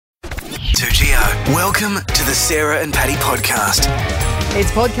2GO. Welcome to the Sarah and Paddy podcast.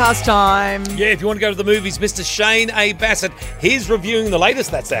 It's podcast time. Yeah, if you want to go to the movies, Mr. Shane A Bassett, he's reviewing the latest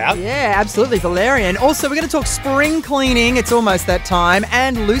that's out. Yeah, absolutely. Valerian. Also, we're going to talk spring cleaning. It's almost that time.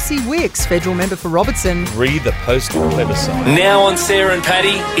 And Lucy Wicks, federal member for Robertson. Read the Postal Plebiscite. Now on Sarah and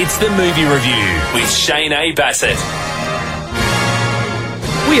Paddy, it's the movie review with Shane A Bassett.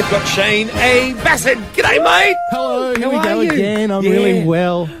 We have got Shane A Bassett. G'day, mate. Hello, here How we are go you? again. I'm Yeah. really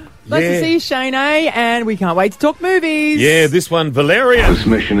well. Nice to see you, Shane A. And we can't wait to talk movies. Yeah, this one, Valerian. This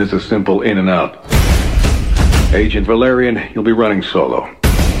mission is a simple in and out. Agent Valerian, you'll be running solo.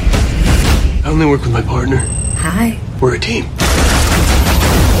 I only work with my partner. Hi. We're a team.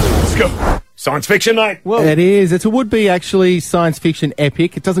 Let's go. Science fiction, mate. Whoa. It is. It's a would-be, actually, science fiction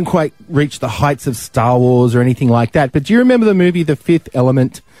epic. It doesn't quite reach the heights of Star Wars or anything like that. But do you remember the movie The Fifth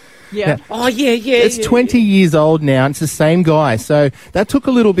Element? Yeah. Oh, yeah. It's 20 years old now, and it's the same guy. So that took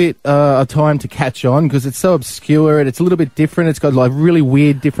a little bit of time to catch on because it's so obscure and it's a little bit different. It's got like really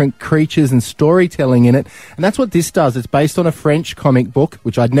weird different creatures and storytelling in it. And that's what this does. It's based on a French comic book,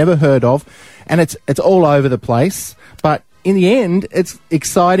 which I'd never heard of. And it's all over the place. But in the end, it's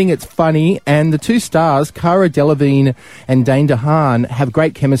exciting, it's funny, and the two stars, Cara Delevingne and Dane DeHaan, have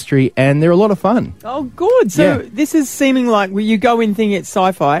great chemistry, and they're a lot of fun. Oh, good. So Yeah. this is seeming like you go in thinking it's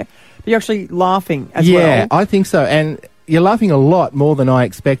sci-fi, but you're actually laughing as Yeah, well. I think so. And you're laughing a lot more than I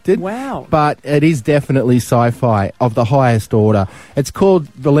expected. Wow. But it is definitely sci-fi of the highest order. It's called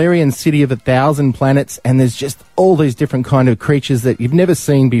Valerian City of 1,000 Planets, and there's just all these different kind of creatures that you've never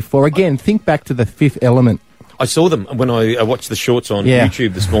seen before. Again, think back to The Fifth Element. I saw them when I watched the shorts on Yeah.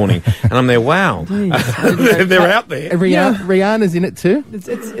 YouTube this morning, and I'm there, wow. They're out there. And Rihanna's in it too. It's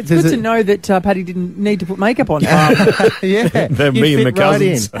good to know that Paddy didn't need to put makeup on. Yeah. They're You me and my fit right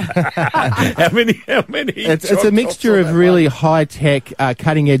cousins. in. How many? It's a mixture of really high-tech,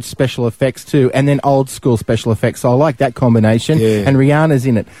 cutting-edge special effects too, and then old-school special effects. So I like that combination. Yeah. And Rihanna's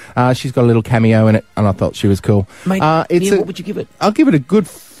in it. She's got a little cameo in it, and I thought she was cool. Mate, it's what would you give it? I'll give it a good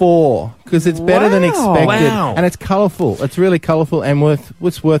 4 because it's better than Wow. expected, Wow. and it's colourful. It's really colourful and worth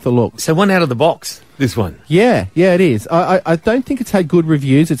a look. So one out of the box, this one. Yeah, it is. I don't think it's had good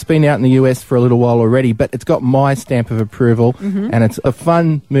reviews. It's been out in the US for a little while already, but it's got my stamp of approval, and it's a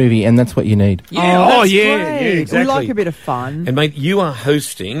fun movie, and that's what you need. Yeah, that's yeah, great. exactly. We like a bit of fun. And mate, you are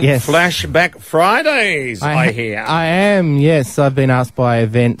hosting Yes. Flashback Fridays, I hear. I am, yes. I've been asked by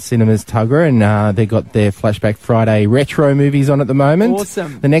Event Cinemas Tuggerah, and they got their Flashback Friday retro movies on at the moment.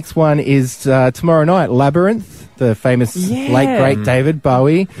 Awesome. The next one is tomorrow night, Labyrinth, the famous late, great David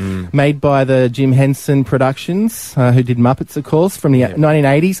Bowie, made by the Jim Henson Productions, who did Muppets, of course, from the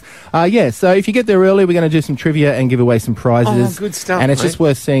 1980s. So if you get there early, we're going to do some trivia and give away some prizes. Oh, good stuff, And it's mate. just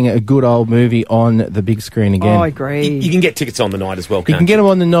worth seeing a good old movie on the big screen again. Oh, I agree. You can get tickets on the night as well, You can't can get them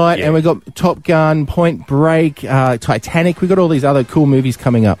on the night, Yeah. and we've got Top Gun, Point Break, Titanic. We've got all these other cool movies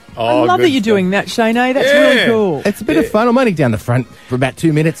coming up. I love that you're doing that, Shane A. That's really Yeah. cool. It's a bit of fun. I'm only down the front for about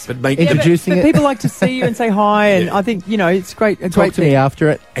 2 minutes, But mate, introducing but it. people like to see you and say hi, and I think, it's great. A Talk great to me thing. after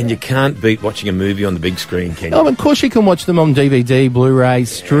it. And you can't beat watching a movie on the big screen, can you? Oh, of course you can watch them on DVD, Blu-ray,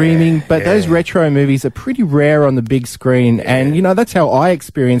 streaming, but those retro movies are pretty rare on the big screen, and, that's how I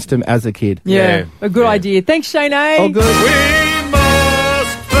experienced them as a kid. Yeah, a good idea. Thanks, Shane A. Oh, good. We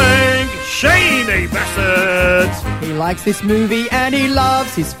must thank Shane A Bassett. He likes this movie and he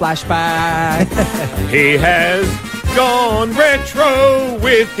loves his flashback. He has gone retro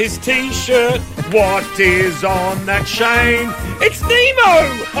with his T-shirt. What is on that, Shane? It's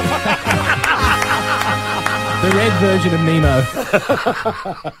Nemo! The red version of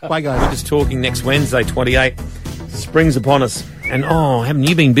Nemo. Bye, guys. Just talking next Wednesday, 28. Spring's upon us. And, haven't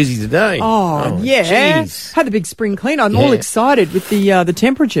you been busy today? Oh, yeah. Jeez. Had the big spring clean. I'm all excited with the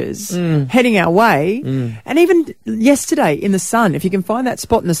temperatures heading our way. And even yesterday in the sun, if you can find that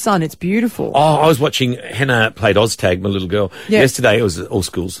spot in the sun, it's beautiful. Oh, I was watching Hannah played Oztag, my little girl. Yeah. Yesterday it was all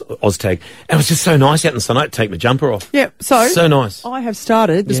schools Oztag. And it was just so nice out in the sun. I had to take my jumper off. Yeah, so nice. I have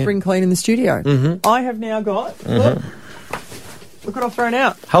started the spring clean in the studio. I have now got, look what I've thrown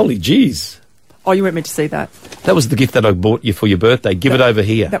out. Holy jeez. Oh, you weren't meant to see that. That was the gift that I bought you for your birthday. Give it over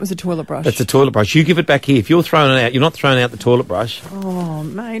here. That was a toilet brush. That's a toilet brush. You give it back here. If you're throwing it out, you're not throwing out the toilet brush. Oh,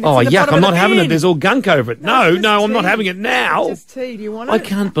 mate. It's Oh, in the yuck. bottom I'm of not the having it. bin. There's all gunk over it. No, No, just I'm not tea. having it now. Just tea. Do you want it? I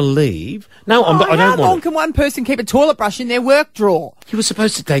can't believe. No, I How don't long want it. can one person keep a toilet brush in their work drawer? You were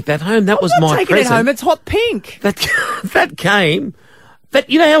supposed to take that home. That was I'm not my taking present. it home. It's hot pink. That came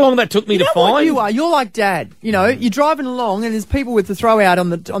You know how long that took me to find? What you are? You're like Dad. You know, you're driving along and there's people with the throw out on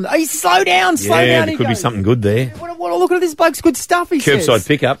the. Hey, slow down, slow down. Yeah, there could be something good there. What, look at this bloke's good stuff. He says. Curbside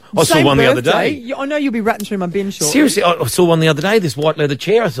pickup. I saw one the other day. I know you'll be ratting through my bin shortly. Seriously, I saw one the other day. This white leather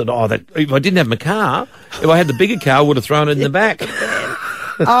chair. I thought, if I didn't have my car, if I had the bigger car, I would have thrown it in the back.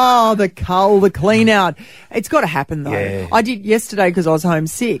 Oh, the cull, the clean out. It's got to happen though. Yeah. I did yesterday because I was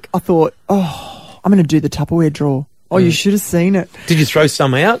homesick. I thought, I'm going to do the Tupperware drawer. Oh, you should have seen it. Did you throw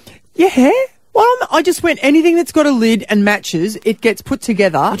some out? Yeah. Well, I just went, anything that's got a lid and matches, it gets put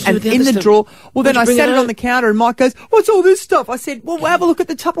together and in the drawer. Well, then I set it on the counter and Mike goes, what's all this stuff? I said, well, have a look at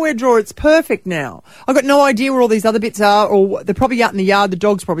the Tupperware drawer. It's perfect now. I've got no idea where all these other bits are, or they're probably out in the yard. The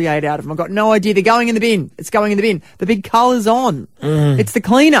dog's probably ate out of them. I've got no idea. They're going in the bin. It's going in the bin. The big cull is on. It's the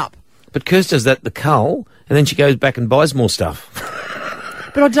clean-up. But Kirst does that, the cull, and then she goes back and buys more stuff.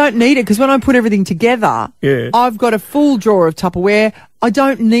 But I don't need it because when I put everything together, I've got a full drawer of Tupperware. I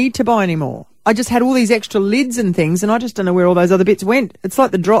don't need to buy any more. I just had all these extra lids and things, and I just don't know where all those other bits went. It's like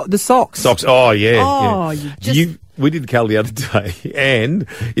the socks. Socks. Oh, yeah. Oh, yeah. We did the cull the other day, and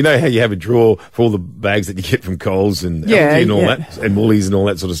you know how you have a drawer for all the bags that you get from Coles and Aldi and all that, and Woolies and all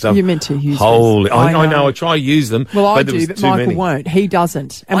that sort of stuff. You're meant to use Holy, them. I know. I try to use them. Well, I but do, but Michael won't. He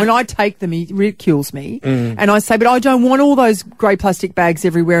doesn't. And when I take them, he ridicules me. And I say, but I don't want all those grey plastic bags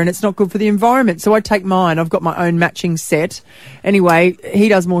everywhere, and it's not good for the environment. So I take mine. I've got my own matching set. Anyway, he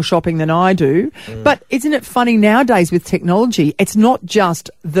does more shopping than I do. But isn't it funny nowadays with technology? It's not just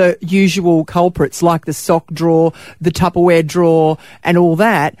the usual culprits like the sock drawer, the Tupperware drawer and all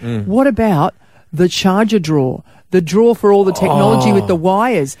that. What about the charger drawer? The drawer for all the technology with the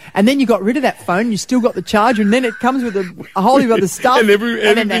wires. And then you got rid of that phone, you still got the charger, and then it comes with a whole heap of other stuff. and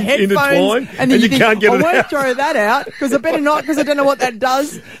then the headphones. And then you can't get it out. I won't throw that out because I better not because I don't know what that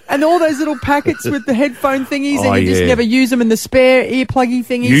does. And all those little packets with the headphone thingies and you just never use them, and the spare earpluggy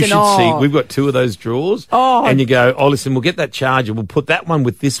thingies. You should see, we've got two of those drawers. And you go, listen, we'll get that charger, we'll put that one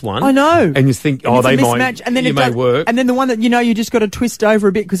with this one. I know. And you think, and they might, and then it may work. And then the one that you just got to twist over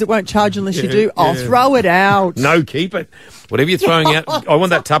a bit because it won't charge unless you do. I'll throw it out. No, keep it. Whatever you're throwing out, I want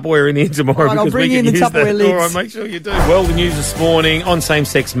that Tupperware in here tomorrow. Right, I'll bring in the Tupperware lids. All right, make sure you do. Well, the news this morning on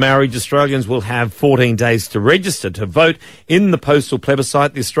same-sex marriage, Australians will have 14 days to register to vote in the Postal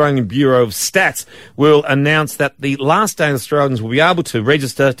Plebiscite. The Australian Bureau of Stats will announce that the last day Australians will be able to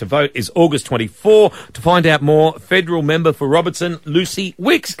register to vote is August 24. To find out more, federal member for Robertson, Lucy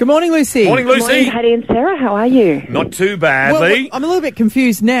Wicks. Good morning, Lucy. Morning, Lucy. Good morning, Paddy and Sarah. How are you? Not too badly. Well, I'm a little bit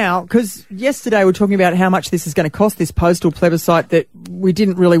confused now because yesterday we were talking about how much this is going to cost, this Postal Plebiscite that we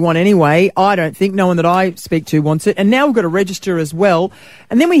didn't really want anyway. I don't think. No one that I speak to wants it. And now we've got to register as well.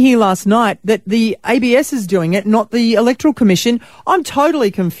 And then we hear last night that the ABS is doing it, not the Electoral Commission. I'm totally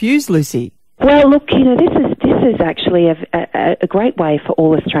confused, Lucy. Well, look, this is actually a great way for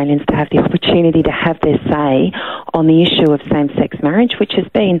all Australians to have the opportunity to have their say on the issue of same-sex marriage, which has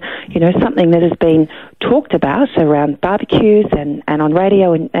been, something that has been talked about around barbecues and on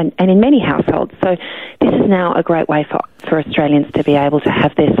radio and in many households. So this is now a great way for Australians to be able to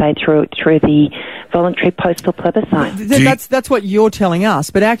have their say through the voluntary postal plebiscite. That's what you're telling us,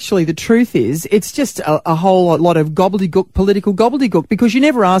 but actually the truth is it's just a whole lot of gobbledygook, political gobbledygook, because you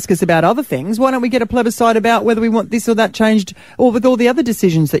never ask us about other things. Why don't we get a plebiscite about whether we want this or that changed, or with all the other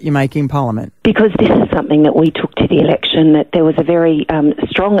decisions that you make in Parliament? Because this is something that we took to the election, that there was a very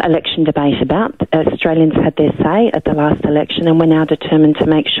strong election debate about. Australians had their say at the last election, and we're now determined to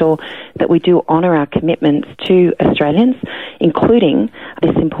make sure that we do honour our commitments to Australians, including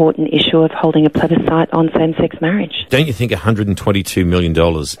this important issue of holding a plebiscite on same-sex marriage. Don't you think $122 million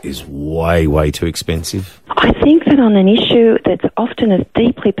is way, way too expensive? I think that on an issue that's often as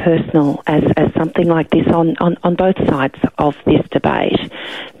deeply personal as something like this on both sides of this debate,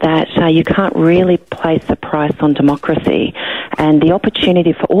 that you can't really place a price on democracy. And the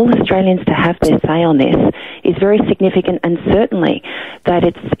opportunity for all Australians to have their say on this is very significant, and certainly that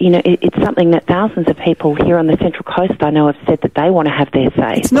it's something that thousands of people here on the Central Coast, I know, have said that they want to have their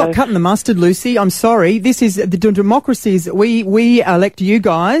say. It's not cutting the mustard, Lucy. I'm sorry. This is the democracies. We elect you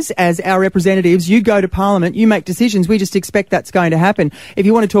guys as our representatives. You go to Parliament. You make decisions. We just expect that's going to happen. If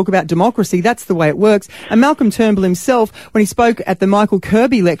you want to talk about democracy, that's the way it works. And Malcolm Turnbull himself, when he spoke at the Michael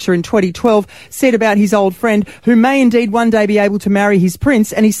Kirby lecture in 2012, said about his old friend who may indeed one day be able to marry his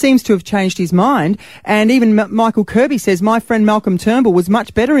prince, and he seems to have changed his mind. And even Michael Kirby says, my friend Malcolm Turnbull was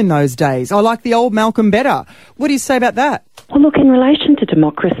much better in those days. I like the old Malcolm better. What do you say about that? Well, look, in relation to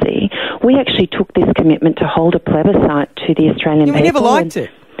democracy, we actually took this commitment to hold a plebiscite to the Australian people. We never liked it.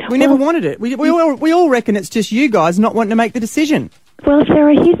 We never wanted it. We all reckon it's just you guys not wanting to make the decision. Well,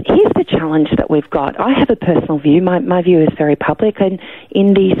 Sarah, here's the challenge that we've got. I have a personal view. My view is very public, and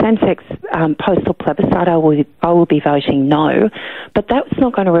in the same-sex postal plebiscite, I will be voting no, but that's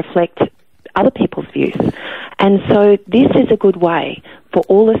not going to reflect other people's views. And so this is a good way for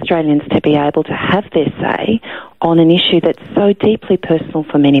all Australians to be able to have their say on an issue that's so deeply personal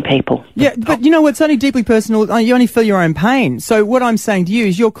for many people. Yeah, but you know what's only deeply personal, you only feel your own pain. So what I'm saying to you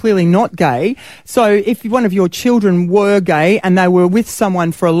is you're clearly not gay. So if one of your children were gay and they were with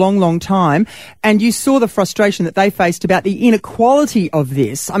someone for a long, long time and you saw the frustration that they faced about the inequality of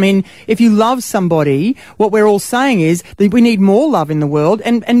this, I mean, if you love somebody, what we're all saying is that we need more love in the world,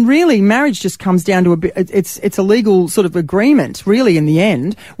 and really marriage just comes down to it's a legal sort of agreement, really, in the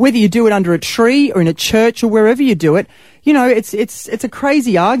end, whether you do it under a tree or in a church or wherever you do it. You know, it's a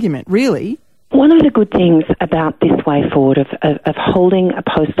crazy argument, really. One of the good things about this way forward of holding a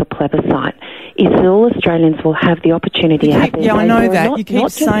postal plebiscite is that all Australians will have the opportunity to have their say. Yeah, I know that. You keep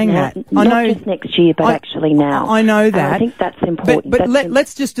saying that. I know. Not just next year, but actually now. I know that. And I think that's important. But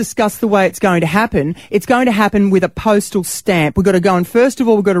let's just discuss the way it's going to happen. It's going to happen with a postal stamp. We've got to go and first of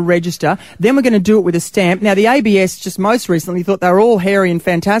all, we've got to register. Then we're going to do it with a stamp. Now, the ABS just most recently thought they were all hairy and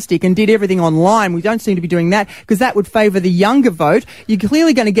fantastic and did everything online. We don't seem to be doing that because that would favour the younger vote. You're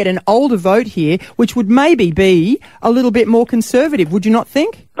clearly going to get an older vote here, which would maybe be a little bit more conservative. Would you not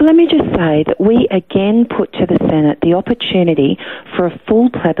think? Let me just say that we again put to the Senate the opportunity for a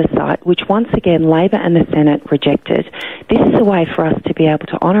full plebiscite, which once again Labor and the Senate rejected. This is a way for us to be able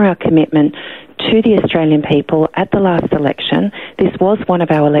to honour our commitment to the Australian people at the last election. This was one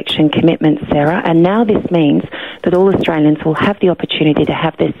of our election commitments, Sarah, and now this means that all Australians will have the opportunity to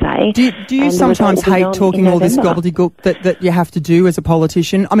have their say. Do you sometimes hate talking all this gobbledygook that you have to do as a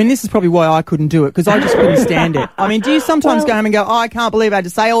politician? I mean, this is probably why I couldn't do it, because I just couldn't stand it. I mean, do you sometimes go home and go, I can't believe I had to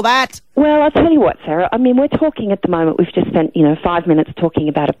say all that? Well, I'll tell you what, Sarah. I mean, we're talking at the moment, we've just spent, 5 minutes talking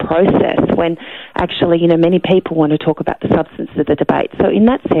about a process when actually, many people want to talk about the substance of the debate. So in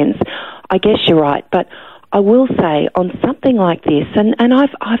that sense, I guess you're right. But I will say on something like this, and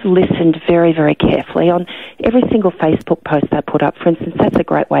I've listened very, very carefully on every single Facebook post they put up. For instance, that's a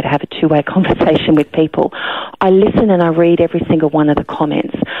great way to have a two-way conversation with people. I listen and I read every single one of the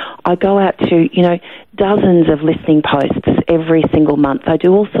comments. I go out to, dozens of listening posts every single month. I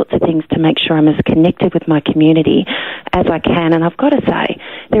do all sorts of things to make sure I'm as connected with my community as I can. And I've got to say,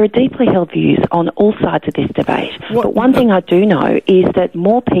 there are deeply held views on all sides of this debate. But one thing I do know is that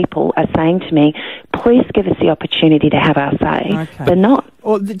more people are saying to me, please give us the opportunity to have our say. Okay. They're not.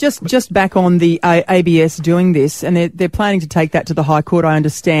 Well, just back on the ABS doing this, and they're planning to take that to the High Court, I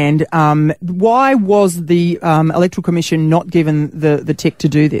understand. Why was the Electoral Commission not given the tick to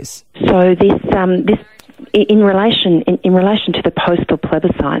do this? So this in relation to the postal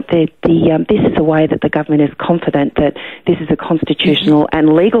plebiscite, this is a way that the government is confident that this is a constitutional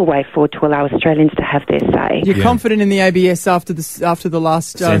and legal way forward to allow Australians to have their say. You're confident in the ABS after the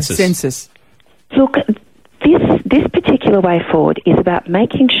last census? Look, this particular way forward is about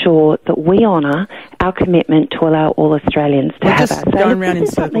making sure that we honour our commitment to allow all Australians to have our say. Going around in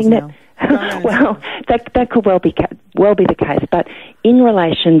circles now. Well, that could well be the case, but in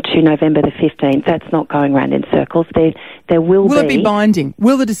relation to November the 15th, that's not going round in circles. There will be. Will it be binding?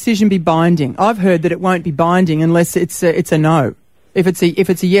 Will the decision be binding? I've heard that it won't be binding unless it's a no. If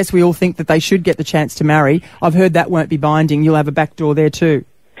it's a yes, we all think that they should get the chance to marry. I've heard that won't be binding. You'll have a back door there too.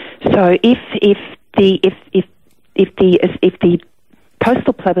 So if the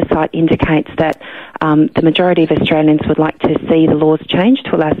postal plebiscite indicates that the majority of Australians would like to see the laws changed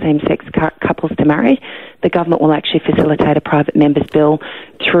to allow same-sex couples to marry, the government will actually facilitate a private member's bill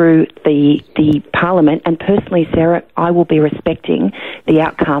through the Parliament. And personally, Sarah, I will be respecting the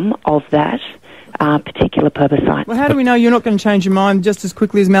outcome of that particular plebiscite. Well, how do we know you're not going to change your mind just as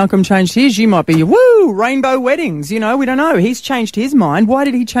quickly as Malcolm changed his? You might be, rainbow weddings. We don't know. He's changed his mind. Why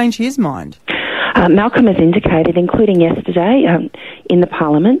did he change his mind? Malcolm has indicated, including yesterday in the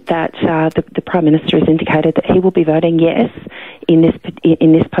Parliament, that the Prime Minister has indicated that he will be voting yes in this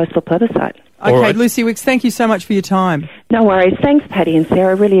postal plebiscite. Okay, right. Lucy Wicks, thank you so much for your time. No worries. Thanks, Paddy and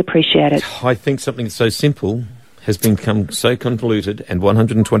Sarah. Really appreciate it. I think something so simple has become so convoluted, and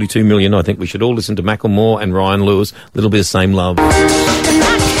 122 million, I think we should all listen to Macklemore and Ryan Lewis, a little bit of Same Love. And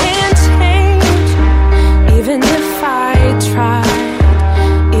I can't change, even if I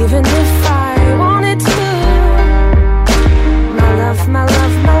tried, even if I wanted to. My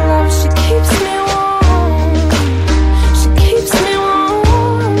love, she keeps me warm. She keeps me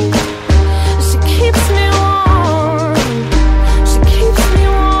warm. She keeps me warm. She keeps me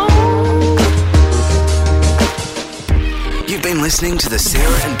warm. You've been listening to the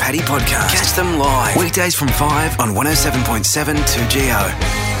Sarah and Paddy podcast. Catch them live weekdays from 5 on 107.7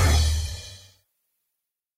 2GO.